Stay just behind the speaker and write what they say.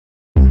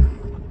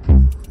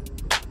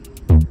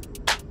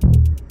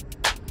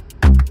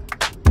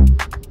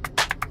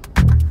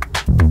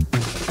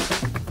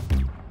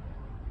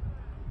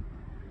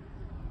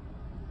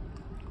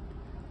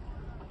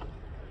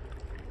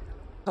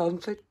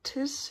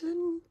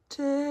competition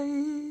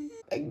day.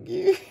 Thank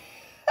you.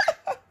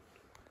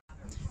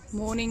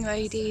 Morning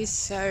ladies,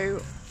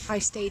 so I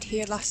stayed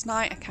here last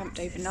night, I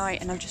camped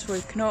overnight and I've just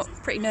woken up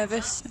pretty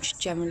nervous. I'm just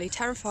generally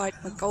terrified.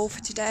 My goal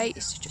for today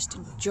is to just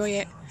enjoy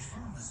it,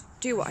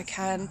 do what I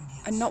can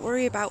and not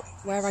worry about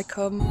where I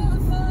come.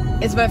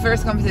 It's my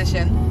first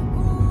competition.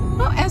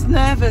 Not as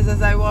nervous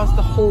as I was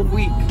the whole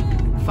week,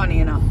 funny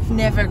enough.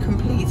 Never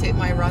completed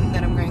my run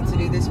that I'm going to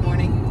do this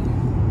morning.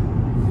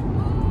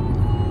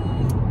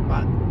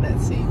 But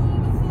let's see.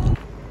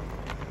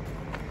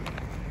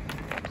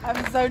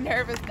 I'm so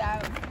nervous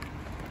now.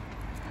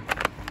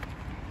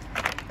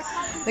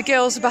 The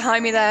girls are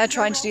behind me there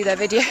trying to do their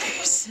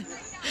videos.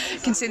 You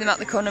can see them out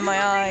the corner of my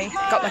eye.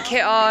 Got my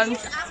kit on,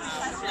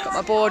 got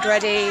my board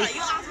ready.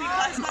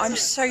 I'm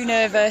so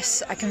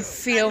nervous, I can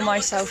feel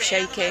myself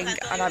shaking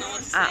and I'm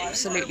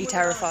absolutely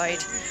terrified.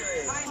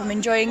 I'm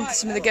enjoying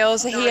some of the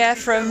girls are here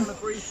from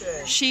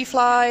She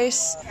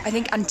Flies. I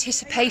think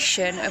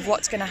anticipation of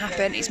what's going to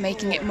happen is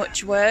making it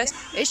much worse.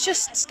 It's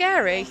just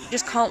scary.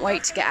 Just can't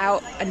wait to get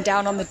out and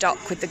down on the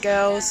dock with the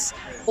girls.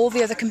 All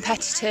the other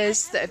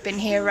competitors that have been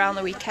here around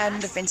the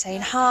weekend have been saying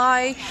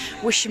hi,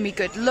 wishing me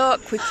good luck,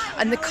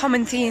 and the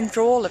common theme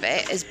for all of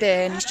it has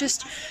been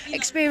just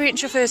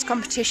experience your first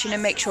competition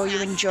and make sure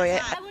you enjoy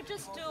it. I would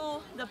just do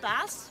the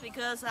best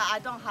because I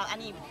don't have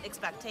any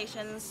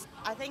expectations.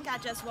 I think I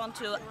just want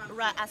to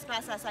run as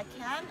fast as I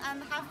can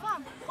and have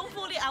fun.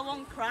 Hopefully I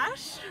won't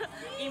crash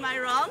in my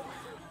run.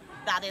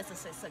 That is a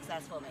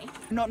success for me.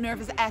 I'm not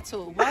nervous at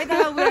all. Why the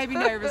hell would I be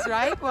nervous,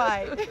 right?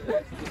 Why?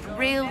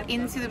 Reel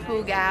into the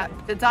pool gap,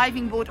 the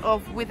diving board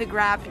off with a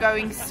grab,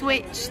 going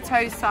switch,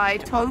 toe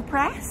side, toe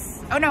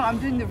press. Oh no, I'm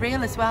doing the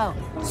reel as well.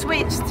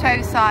 Switch,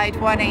 toe side,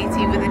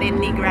 180 with an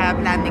indie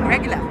grab, landing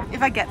regular.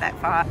 If I get that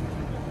far.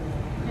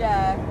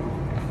 Yeah.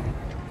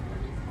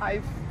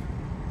 I've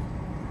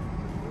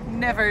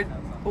never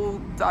all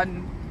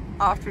done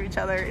after each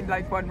other in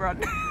like one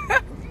run.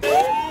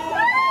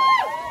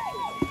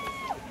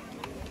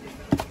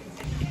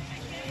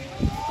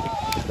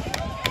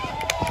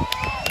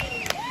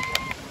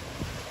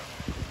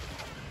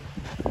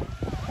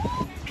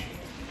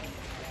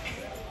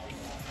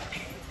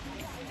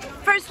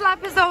 First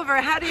lap is over,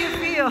 how do you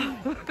feel?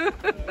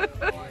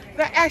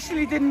 That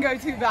actually didn't go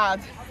too bad.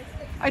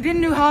 I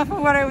didn't do half of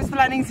what I was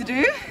planning to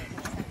do,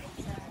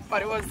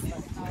 but it was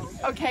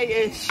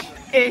okay-ish.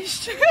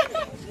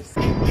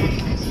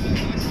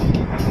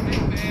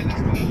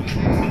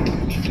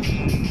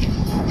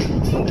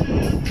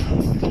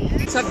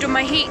 So I've done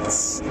my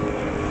heats,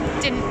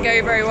 didn't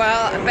go very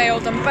well, I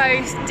bailed on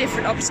both,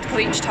 different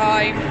obstacle each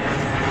time.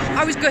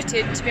 I was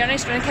gutted, to be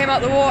honest. When I came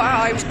out the water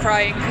I was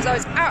crying because I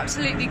was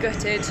absolutely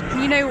gutted.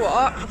 And you know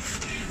what?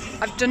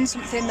 I've done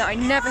something that I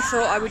never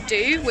thought I would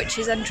do, which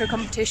is enter a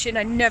competition.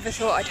 I never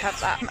thought I'd have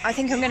that. I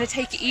think I'm going to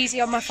take it easy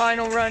on my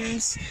final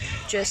runs,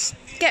 just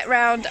get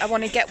round. I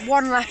want to get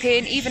one lap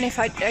in, even if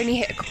I only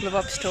hit a couple of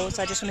obstacles.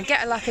 I just want to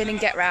get a lap in and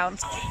get round.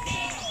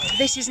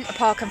 This isn't a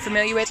park I'm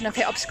familiar with and I've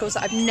hit obstacles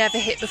that I've never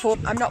hit before.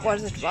 I'm not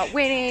bothered about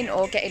winning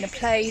or getting a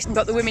place. I've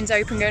got the Women's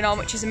Open going on,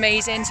 which is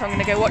amazing, so I'm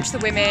going to go watch the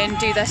women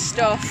do their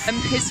stuff.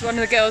 Here's one of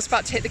the girls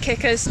about to hit the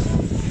kickers.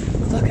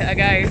 Look at her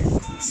go.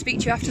 Speak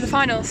to you after the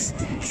finals.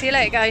 See you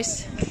later,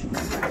 guys.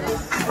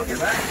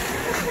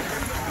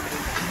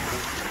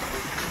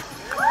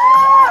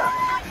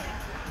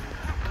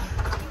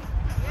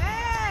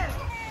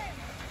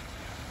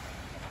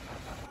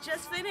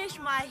 Just finished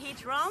my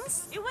heat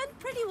runs. It went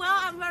pretty well.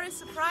 I'm very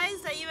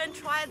surprised. I even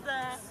tried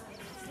the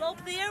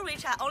slope there,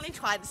 which I only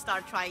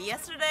started trying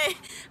yesterday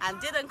and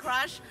didn't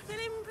crash.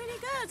 Feeling pretty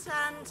good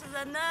and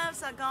the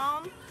nerves are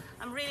gone.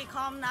 I'm really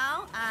calm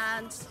now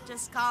and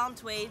just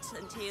can't wait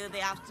until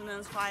the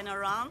afternoon's final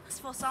run.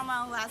 For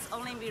someone who has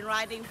only been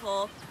riding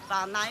for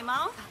about 9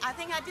 months, I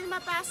think I did my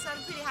best.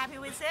 I'm pretty happy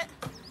with it.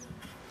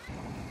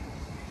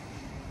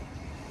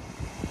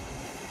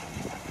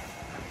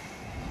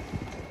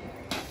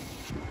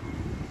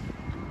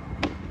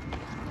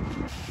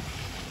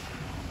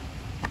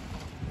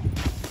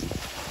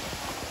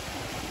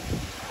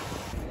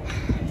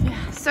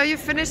 So you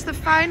finished the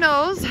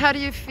finals, how do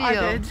you feel? I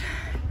did.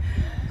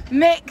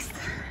 Mixed.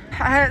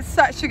 I had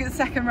such a good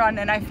second run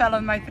and I fell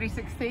on my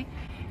 360.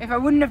 If I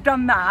wouldn't have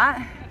done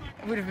that,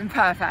 it would have been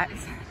perfect.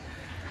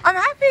 I'm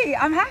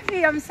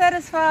happy, I'm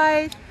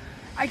satisfied.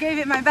 I gave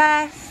it my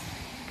best.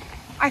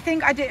 I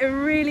think I did a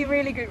really,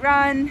 really good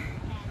run.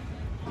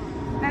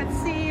 Let's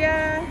see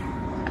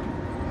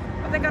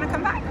what they're gonna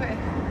come back with.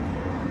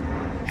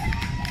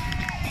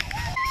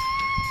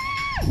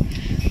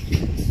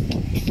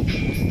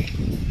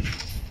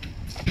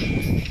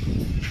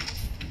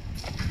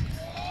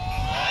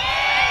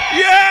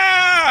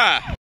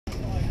 Yeah!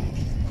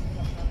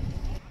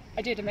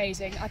 I did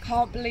amazing. I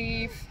can't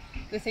believe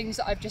the things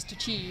that I've just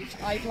achieved.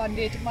 I've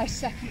landed my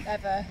second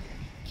ever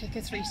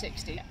kicker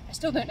 360. I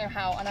still don't know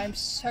how and I'm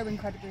so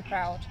incredibly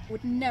proud.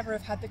 Would never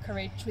have had the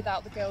courage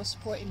without the girls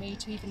supporting me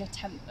to even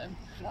attempt them.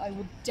 I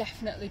will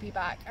definitely be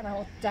back and I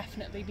will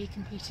definitely be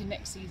competing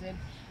next season.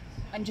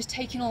 and just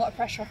taking all that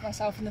pressure off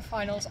myself in the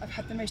finals. I've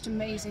had the most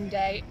amazing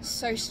day.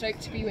 So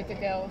stoked to be with the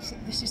girls.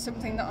 This is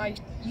something that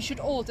you should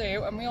all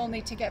do, and we all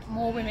need to get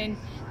more women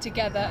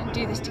together and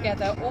do this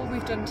together. All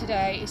we've done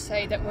today is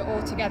say that we're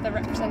all together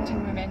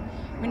representing women.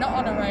 We're not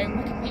on our own,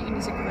 we're competing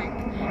as a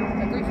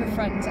group of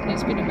friends, and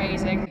it's been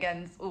amazing.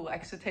 Against all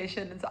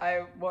expectations,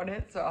 I won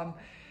it, so I'm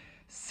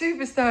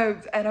super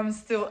stoked, and I'm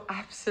still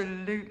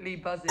absolutely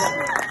buzzing.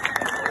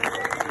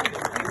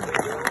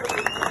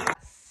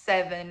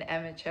 7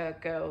 amateur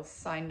girls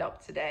signed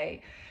up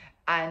today,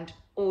 and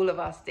all of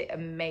us did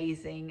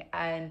amazing,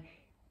 and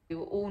we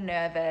were all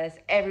nervous.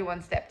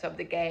 Everyone stepped up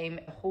the game.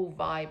 The whole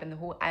vibe and the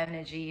whole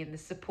energy and the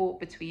support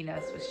between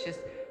us was just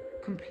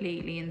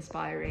completely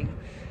inspiring.